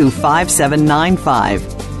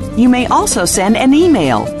 1-866-472-5795. You may also send an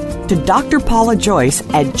email to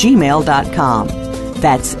drpaulajoyce@gmail.com.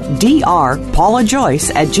 That's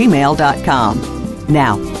drpaulajoyce@gmail.com.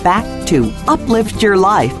 Now, back to Uplift Your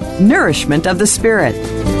Life, Nourishment of the Spirit.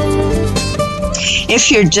 If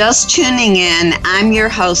you're just tuning in, I'm your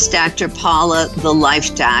host, Dr. Paula, the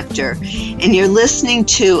Life Doctor, and you're listening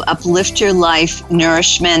to Uplift Your Life,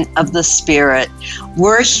 Nourishment of the Spirit.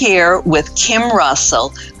 We're here with Kim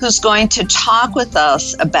Russell, who's going to talk with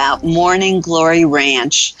us about Morning Glory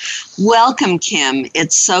Ranch. Welcome, Kim.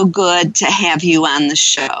 It's so good to have you on the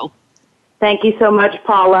show. Thank you so much,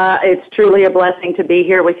 Paula. It's truly a blessing to be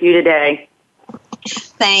here with you today.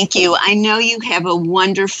 Thank you. I know you have a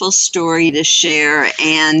wonderful story to share,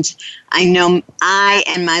 and I know I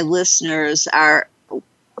and my listeners are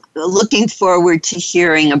looking forward to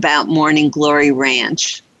hearing about Morning Glory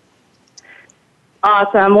Ranch.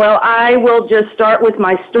 Awesome. Well, I will just start with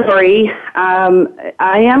my story. I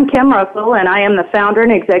am Kim Russell, and I am the founder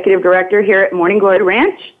and executive director here at Morning Glory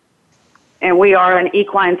Ranch, and we are an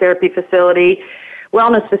equine therapy facility,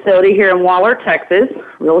 wellness facility here in Waller, Texas,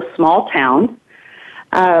 real small town.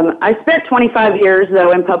 I spent 25 years,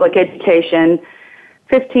 though, in public education.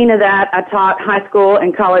 15 of that, I taught high school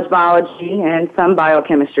and college biology and some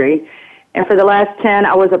biochemistry. And for the last 10,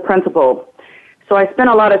 I was a principal. So I spent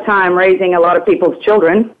a lot of time raising a lot of people's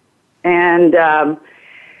children. And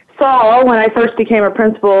saw when I first became a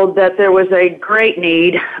principal that there was a great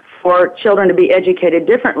need for children to be educated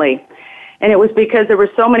differently. And it was because there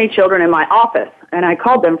were so many children in my office, and I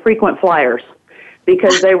called them frequent flyers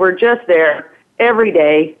because they were just there every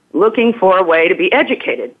day looking for a way to be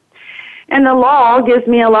educated. And the law gives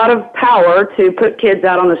me a lot of power to put kids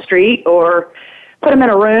out on the street or put them in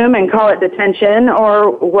a room and call it detention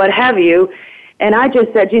or what have you. And I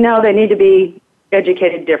just said, they need to be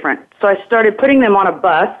educated different. So I started putting them on a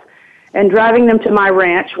bus and driving them to my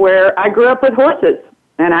ranch where I grew up with horses,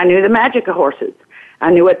 and I knew the magic of horses.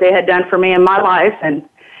 I knew what they had done for me in my life and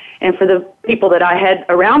for the people that I had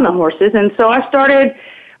around the horses. And so I started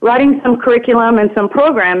writing some curriculum and some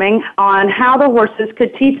programming on how the horses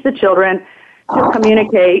could teach the children to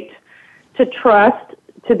communicate, to trust,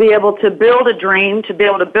 to be able to build a dream, to be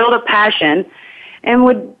able to build a passion, and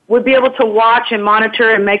would be able to watch and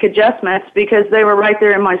monitor and make adjustments because they were right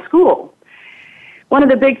there in my school. One of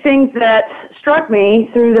the big things that struck me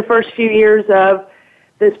through the first few years of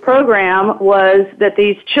this program was that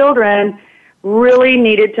these children really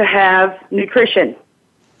needed to have nutrition.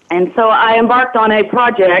 And so I embarked on a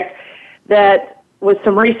project that was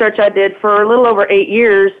some research I did for a little over 8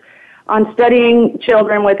 years on studying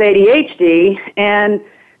children with ADHD and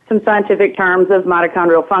some scientific terms of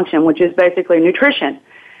mitochondrial function, which is basically nutrition.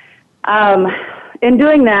 In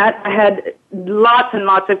doing that, I had lots and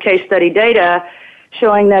lots of case study data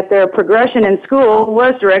showing that their progression in school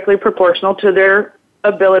was directly proportional to their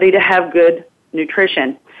ability to have good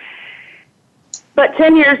nutrition. But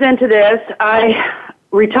 10 years into this, I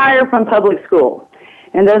retired from public school.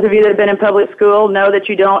 And those of you that have been in public school know that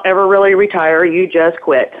you don't ever really retire, you just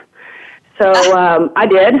quit. So I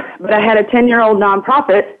did, but I had a 10-year-old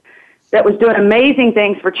nonprofit that was doing amazing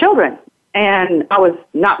things for children, and I was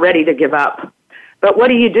not ready to give up. But what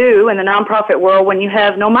do you do in the nonprofit world when you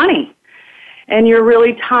have no money and you're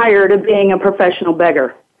really tired of being a professional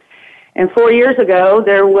beggar? And 4 years ago,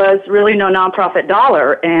 there was really no nonprofit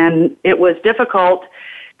dollar, and it was difficult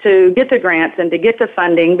to get the grants and to get the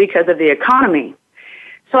funding because of the economy.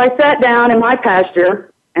 So I sat down in my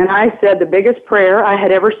pasture, and I said the biggest prayer I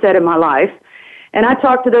had ever said in my life, and I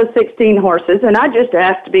talked to those 16 horses, and I just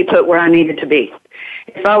asked to be put where I needed to be.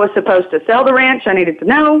 If I was supposed to sell the ranch, I needed to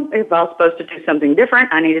know. If I was supposed to do something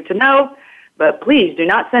different, I needed to know. But please do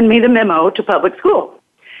not send me the memo to public school.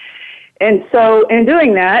 And so in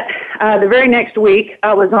doing that, the very next week,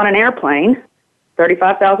 I was on an airplane,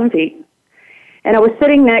 35,000 feet, and I was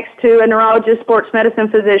sitting next to a neurologist, sports medicine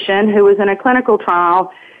physician who was in a clinical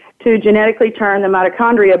trial to genetically turn the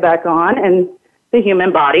mitochondria back on in the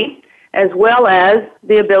human body, as well as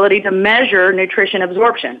the ability to measure nutrition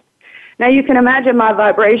absorption. Now, you can imagine my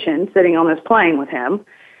vibration sitting on this plane with him.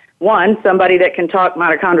 One, somebody that can talk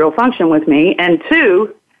mitochondrial function with me, and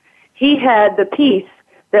two, he had the piece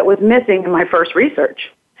that was missing in my first research.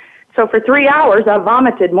 So for 3 hours, I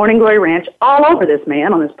vomited Morning Glory Ranch all over this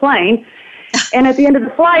man on this plane. And at the end of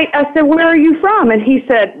the flight, I said, "Where are you from?" And he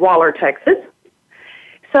said, "Waller, Texas."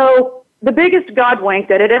 So the biggest God wink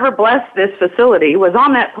that had ever blessed this facility was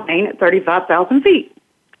on that plane at 35,000 feet.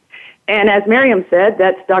 And as Miriam said,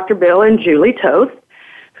 that's Dr. Bill and Julie Toth,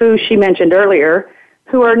 who she mentioned earlier,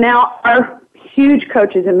 who are now our huge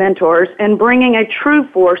coaches and mentors and bringing a true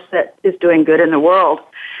force that is doing good in the world.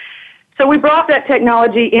 So we brought that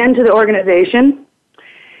technology into the organization,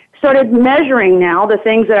 started measuring now the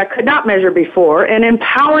things that I could not measure before, and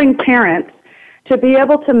empowering parents to be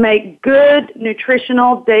able to make good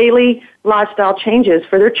nutritional daily lifestyle changes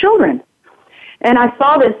for their children. And I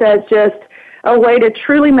saw this as just a way to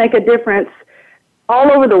truly make a difference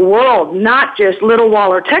all over the world, not just Little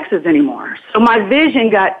Waller, Texas anymore. So my vision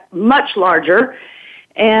got much larger,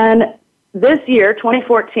 and this year,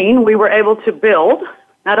 2014, we were able to build,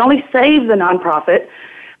 not only save the nonprofit,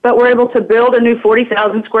 but we're able to build a new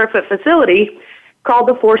 40,000 square foot facility called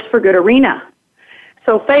the Force for Good Arena.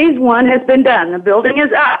 So phase one has been done. The building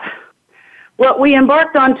is up. What we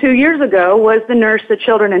embarked on 2 years ago was the Nourish the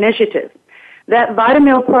Children initiative. That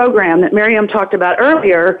Vitamil program that Miriam talked about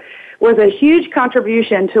earlier was a huge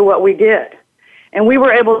contribution to what we did. And we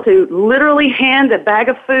were able to literally hand a bag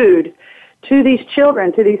of food to these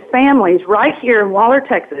children, to these families right here in Waller,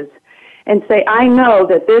 Texas, and say, "I know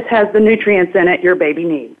that this has the nutrients in it your baby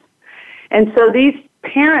needs." And so these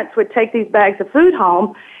parents would take these bags of food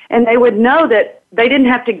home, and they would know that they didn't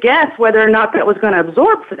have to guess whether or not that was going to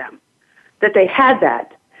absorb for them, that they had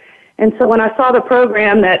that. And so when I saw the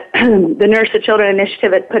program that the Nourish the Children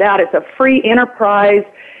initiative had put out, it's a free enterprise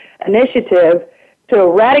initiative to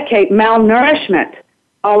eradicate malnourishment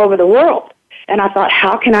all over the world. And I thought,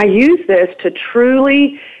 how can I use this to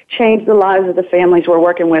truly change the lives of the families we're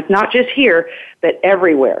working with, not just here, but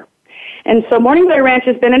everywhere? And so Morning Glory Ranch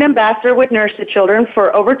has been an ambassador with Nourish the Children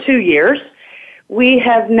for over 2 years. We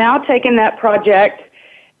have now taken that project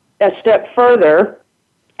a step further,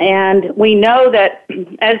 and we know that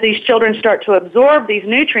as these children start to absorb these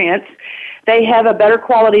nutrients, they have a better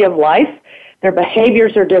quality of life. Their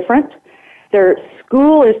behaviors are different. Their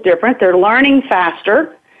school is different. They're learning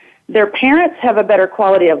faster. Their parents have a better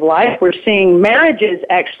quality of life. We're seeing marriages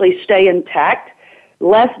actually stay intact,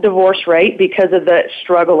 less divorce rate because of the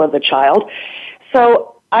struggle of the child.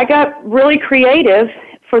 So I got really creative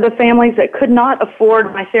for the families that could not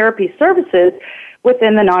afford my therapy services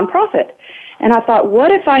within the nonprofit. And I thought,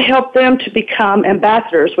 what if I help them to become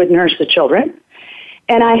ambassadors with Nourish the Children?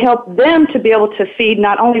 And I help them to be able to feed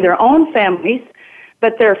not only their own families,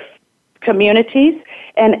 but their communities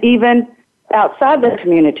and even outside their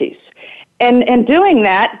communities. And doing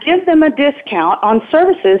that gives them a discount on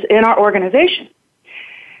services in our organization.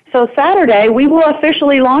 So Saturday, we will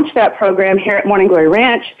officially launch that program here at Morning Glory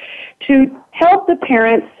Ranch to help the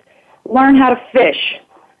parents learn how to fish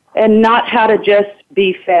and not how to just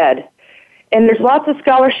be fed. And there's lots of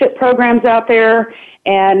scholarship programs out there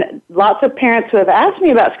and lots of parents who have asked me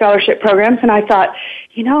about scholarship programs, and I thought,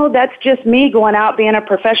 that's just me going out being a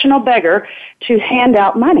professional beggar to hand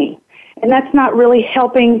out money. And that's not really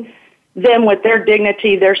helping them with their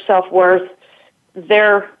dignity, their self-worth,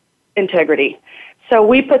 their integrity. So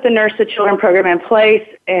we put the Nourish the Children program in place,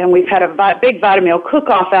 and we've had a big Vitameal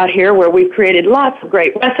cook-off out here where we've created lots of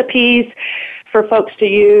great recipes for folks to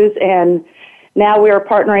use, and now we are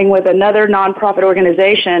partnering with another nonprofit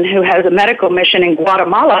organization who has a medical mission in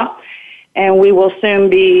Guatemala, and we will soon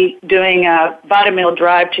be doing a Vitameal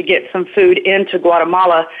drive to get some food into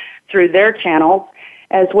Guatemala through their channel,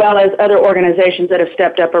 as well as other organizations that have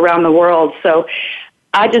stepped up around the world. So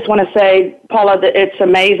I just want to say, Paula, that it's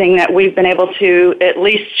amazing that we've been able to at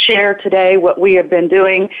least share today what we have been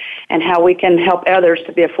doing and how we can help others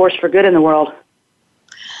to be a force for good in the world.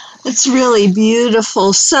 It's really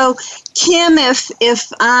beautiful. So, Kim,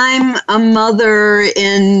 if I'm a mother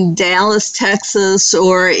in Dallas, Texas,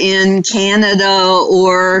 or in Canada,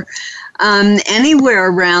 or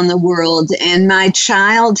anywhere around the world, and my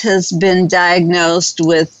child has been diagnosed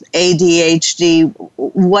with ADHD,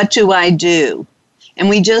 what do I do? And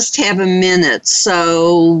we just have a minute,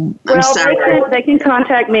 so I'm sorry. They can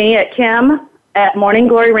contact me at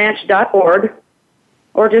kim@morninggloryranch.org,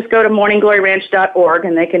 or just go to morninggloryranch.org,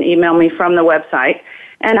 and they can email me from the website.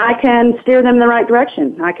 And I can steer them in the right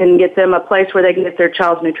direction. I can get them a place where they can get their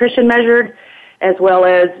child's nutrition measured, as well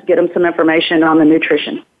as get them some information on the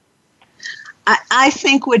nutrition. I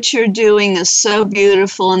think what you're doing is so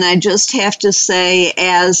beautiful, and I just have to say,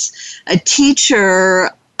 as a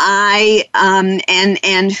teacher,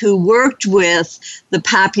 and who worked with the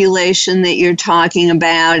population that you're talking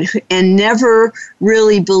about and never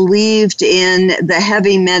really believed in the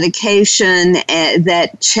heavy medication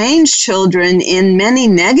that changed children in many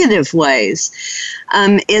negative ways.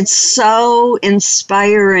 It's so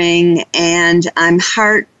inspiring, and I'm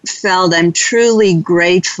heartfelt. I'm truly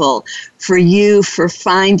grateful for you for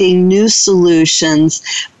finding new solutions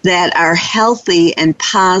that are healthy and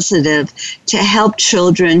positive to help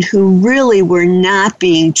children who really were not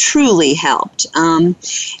being truly helped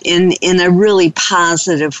in a really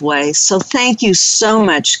positive way. So thank you so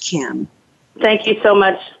much, Kim. Thank you so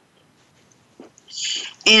much.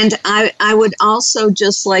 And I would also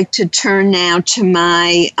just like to turn now to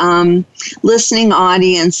my listening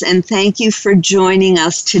audience and thank you for joining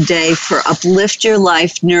us today for Uplift Your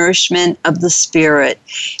Life, Nourishment of the Spirit.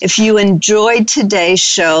 If you enjoyed today's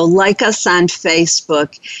show, like us on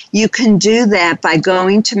Facebook. You can do that by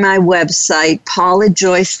going to my website,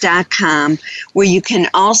 paulajoyce.com, where you can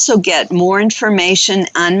also get more information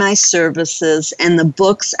on my services and the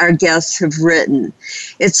books our guests have written.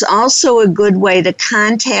 It's also a good way to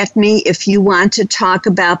contact me if you want to talk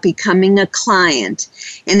about becoming a client.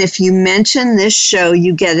 And if you mention this show,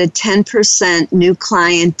 you get a 10% new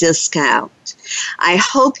client discount. I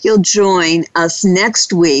hope you'll join us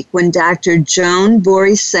next week when Dr. Joan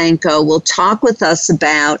Borisenko will talk with us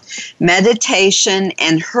about meditation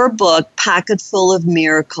and her book, Pocketful of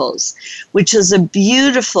Miracles, which is a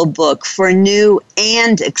beautiful book for new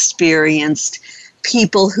and experienced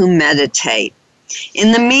people who meditate.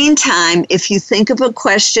 In the meantime, if you think of a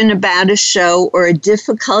question about a show or a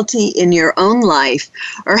difficulty in your own life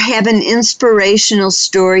or have an inspirational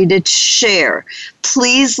story to share,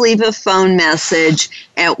 please leave a phone message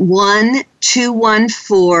at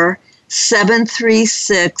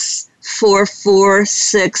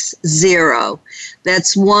 1-214-736-4460.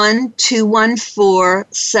 That's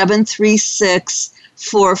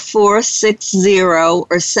 1-214-736-4460,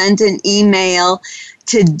 or send an email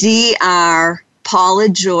to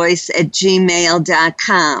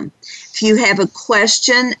drpaulajoyce@gmail.com. If you have a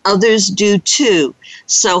question, others do too.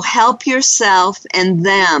 So help yourself and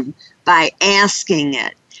them by asking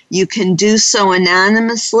it. You can do so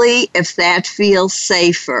anonymously if that feels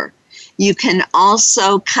safer. You can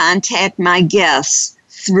also contact my guests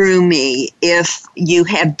through me if you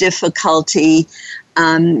have difficulty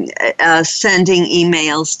sending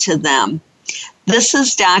emails to them. This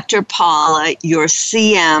is Dr. Paula, your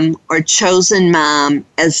CM or chosen mom,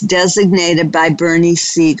 as designated by Bernie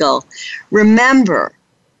Siegel. Remember,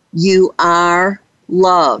 you are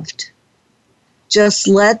loved. Just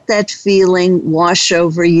let that feeling wash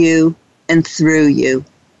over you and through you.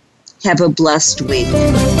 Have a blessed week.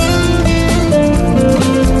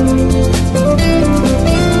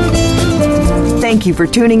 Thank you for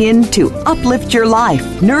tuning in to Uplift Your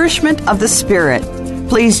Life, Nourishment of the Spirit.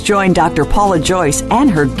 Please join Dr. Paula Joyce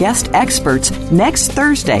and her guest experts next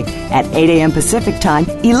Thursday at 8 a.m. Pacific Time,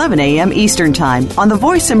 11 a.m. Eastern Time on the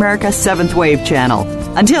Voice America 7th Wave channel.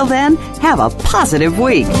 Until then, have a positive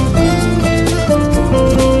week.